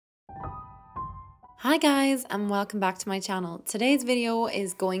Hi guys, and welcome back to my channel. Today's video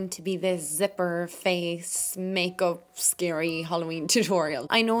is going to be this zipper face makeup scary Halloween tutorial.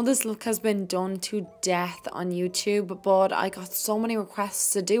 I know this look has been done to death on YouTube, but I got so many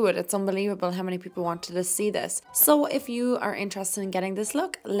requests to do it. It's unbelievable how many people wanted to see this. So if you are interested in getting this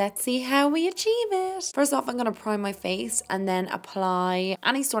look, let's see how we achieve it. First off, I'm going to prime my face and then apply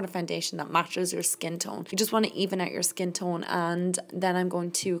any sort of foundation that matches your skin tone. You just want to even out your skin tone, and then I'm going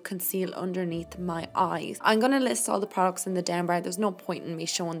to conceal underneath my eyes. I'm going to list all the products in the down bar. There's no point in me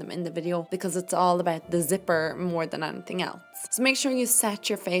showing them in the video because it's all about the zipper more than anything else. So make sure you set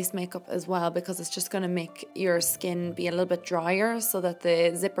your face makeup as well, because it's just going to make your skin be a little bit drier so that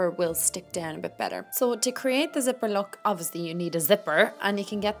the zipper will stick down a bit better. So to create the zipper look, obviously you need a zipper, and you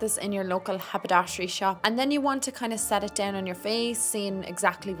can get this in your local haberdashery shop. And then you want to kind of set it down on your face, seeing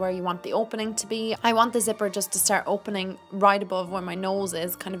exactly where you want the opening to be. I want the zipper just to start opening right above where my nose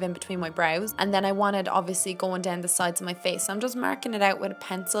is, kind of in between my brows, and then I want it obviously going down the sides of my face. So I'm just marking it out with a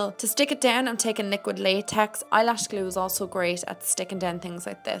pencil. To stick it down, I'm taking liquid latex. Eyelash glue is also great at sticking down things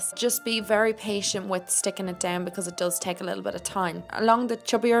like this. Just be very patient with sticking it down because it does take a little bit of time. Along the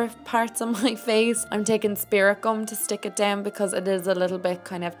chubbier parts of my face, I'm taking spirit gum to stick it down because it is a little bit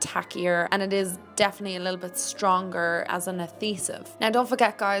kind of tackier, and it is definitely a little bit stronger as an adhesive. Now don't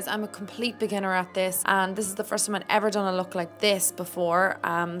forget guys, I'm a complete beginner at this, and this is the first time I'd ever done a look like this before.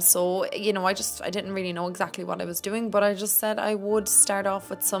 So you know, I didn't really know exactly what I was doing, but I just said I would start off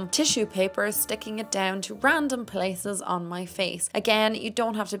with some tissue paper, sticking it down to random places on my face. Again, you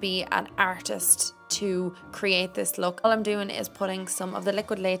don't have to be an artist to create this look. All I'm doing is putting some of the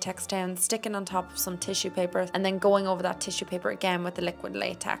liquid latex down, sticking on top of some tissue paper, and then going over that tissue paper again with the liquid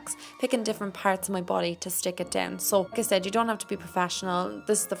latex, picking different parts of my body to stick it down. So like I said, you don't have to be professional.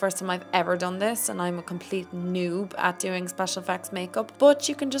 This is the first time I've ever done this, and I'm a complete noob at doing special effects makeup, but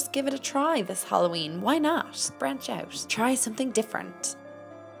you can just give it a try this Halloween. Why not? Branch out. Try something different.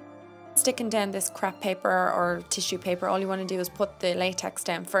 Sticking down this crepe paper or tissue paper, all you want to do is put the latex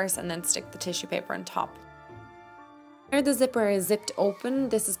down first and then stick the tissue paper on top. Where the zipper is zipped open,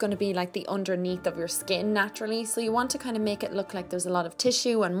 this is going to be like the underneath of your skin naturally, so you want to kind of make it look like there's a lot of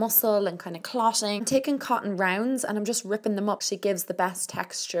tissue and muscle and kind of clotting. I'm taking cotton rounds and I'm just ripping them up. She gives the best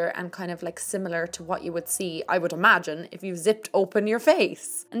texture and kind of like similar to what you would see, I would imagine, if you zipped open your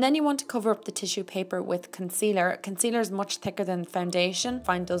face. And then you want to cover up the tissue paper with concealer. Concealer is much thicker than foundation.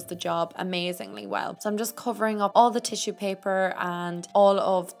 Fine does the job amazingly well. So I'm just covering up all the tissue paper and all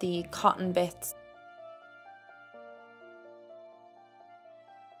of the cotton bits.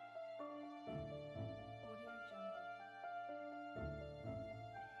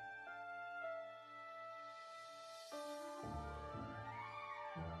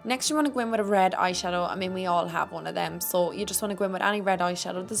 Next, you want to go in with a red eyeshadow. I mean, we all have one of them, so you just want to go in with any red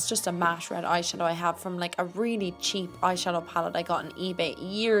eyeshadow. This is just a matte red eyeshadow I have from like a really cheap eyeshadow palette I got on eBay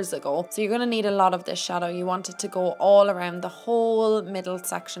years ago. So you're going to need a lot of this shadow. You want it to go all around the whole middle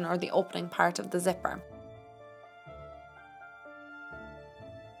section or the opening part of the zipper.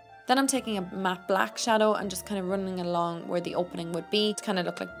 Then I'm taking a matte black shadow and just kind of running along where the opening would be to kind of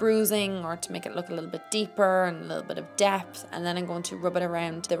look like bruising, or to make it look a little bit deeper and a little bit of depth. And then I'm going to rub it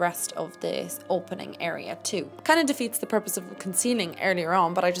around the rest of this opening area too. Kind of defeats the purpose of concealing earlier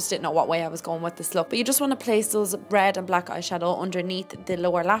on, but I just didn't know what way I was going with this look. But you just want to place those red and black eyeshadow underneath the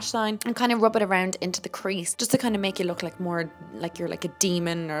lower lash line and kind of rub it around into the crease, just to kind of make you look like more like you're like a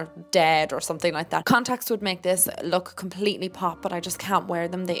demon or dead or something like that. Contacts would make this look completely pop, but I just can't wear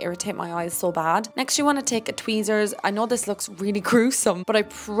them. They irritate my eyes so bad. Next, you want to take a tweezers. I know this looks really gruesome, but I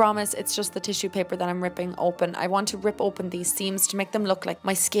promise it's just the tissue paper that I'm ripping open. I want to rip open these seams to make them look like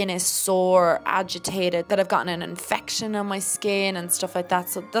my skin is sore, agitated, that I've gotten an infection on my skin and stuff like that.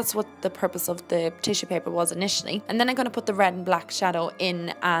 So that's what the purpose of the tissue paper was initially. And then I'm going to put the red and black shadow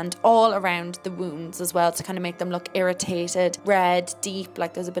in and all around the wounds as well, to kind of make them look irritated, red, deep,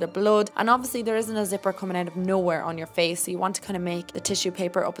 like there's a bit of blood. And obviously there isn't a zipper coming out of nowhere on your face, so you want to kind of make the tissue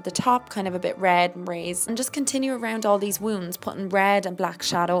paper up at the top kind of a bit red and raised, and just continue around all these wounds, putting red and black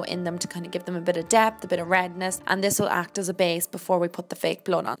shadow in them to kind of give them a bit of depth, a bit of redness, and this will act as a base before we put the fake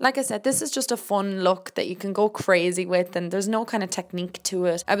blood on. Like I said, this is just a fun look that you can go crazy with, and there's no kind of technique to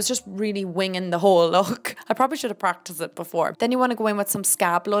it. I was just really winging the whole look. I probably should have practiced it before. Then you want to go in with some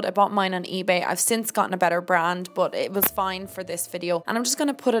scab blood. I bought mine on eBay. I've since gotten a better brand, but it was fine for this video, and I'm just going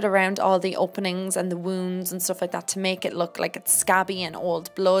to put it around all the openings and the wounds and stuff like that to make it look like it's scabby and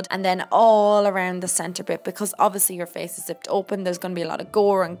old blood. And then all around the center bit, because obviously your face is zipped open, there's going to be a lot of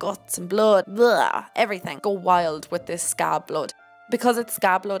gore and guts and blood, blah, everything. Go wild with this scab blood. because it's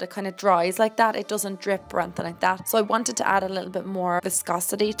scab blood, it kind of dries like that. It doesn't drip or anything like that. So I wanted to add a little bit more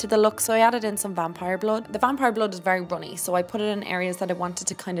viscosity to the look. So I added in some vampire blood. The vampire blood is very runny, so I put it in areas that I wanted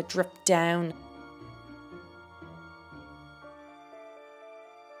to kind of drip down.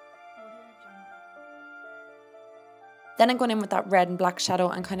 Then I'm going in with that red and black shadow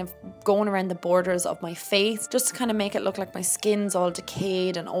and kind of going around the borders of my face just to kind of make it look like my skin's all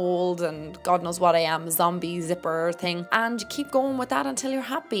decayed and old and God knows what I am, a zombie zipper thing. And you keep going with that until you're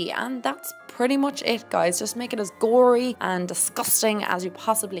happy, and that's pretty much it, guys. Just make it as gory and disgusting as you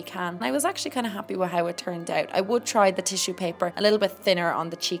possibly can. And I was actually kind of happy with how it turned out. I would try the tissue paper a little bit thinner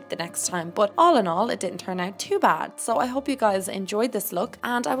on the cheek the next time, but all in all, it didn't turn out too bad. So I hope you guys enjoyed this look,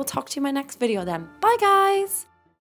 and I will talk to you in my next video then. Bye guys!